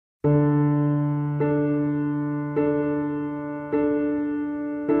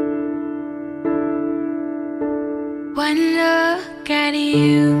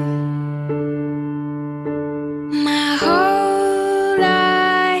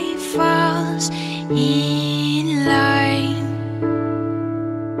in line.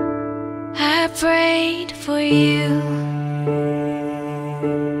 I prayed for you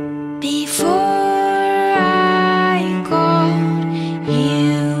before I called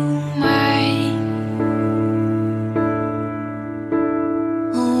you mine.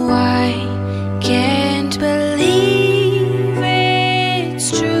 Oh, I can't believe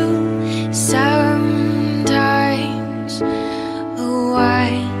it's true sometimes. Oh, I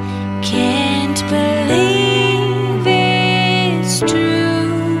can't believe it's true.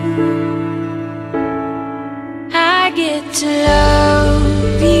 I get to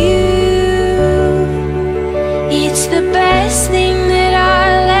love you. It's the best thing that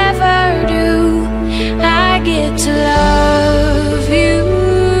I'll ever do. I get to love you.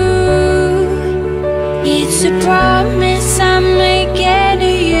 It's a promise I'm making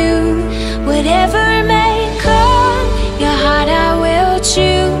to you. Whatever may come, your heart I will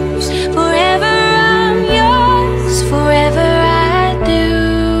choose. Forever I'm yours, forever I do.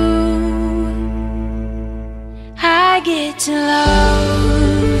 I get to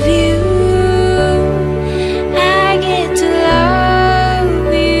love you. I get to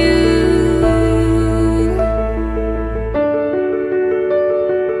love you.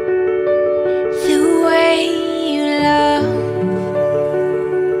 The way you love,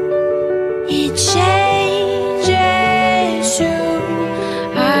 it changes who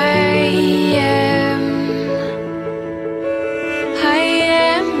I am. I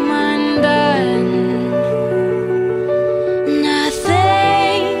am undone.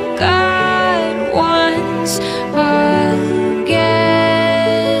 Nothing God wants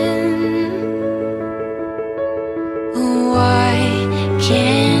again. Oh, I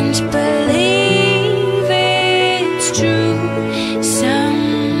can't believe it's true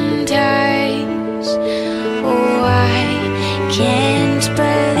sometimes. Oh, I can't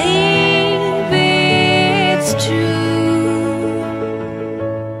believe it's true.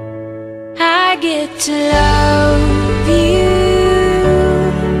 I get to love you.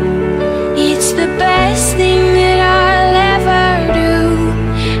 It's the best thing that I'll ever do.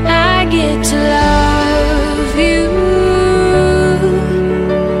 I get to love you.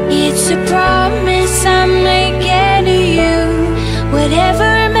 It's a promise I'm making to you.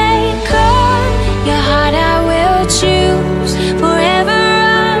 Whatever may come, your heart I will choose. Forever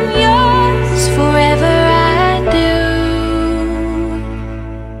I'm yours, forever I do.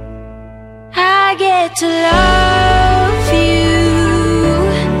 I get to love you.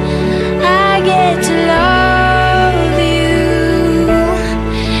 I get to love you.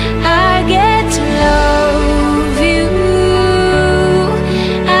 I get to love you.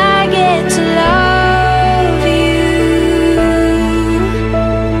 I get to love you.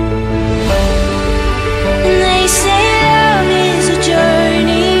 And they say love is a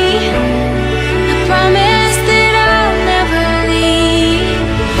journey, a promise that I'll never leave.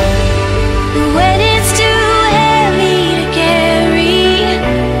 But when it's too heavy to carry,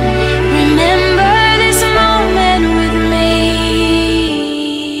 remember this moment with me.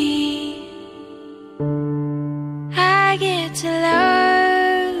 I get to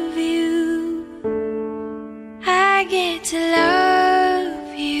love you. I get to love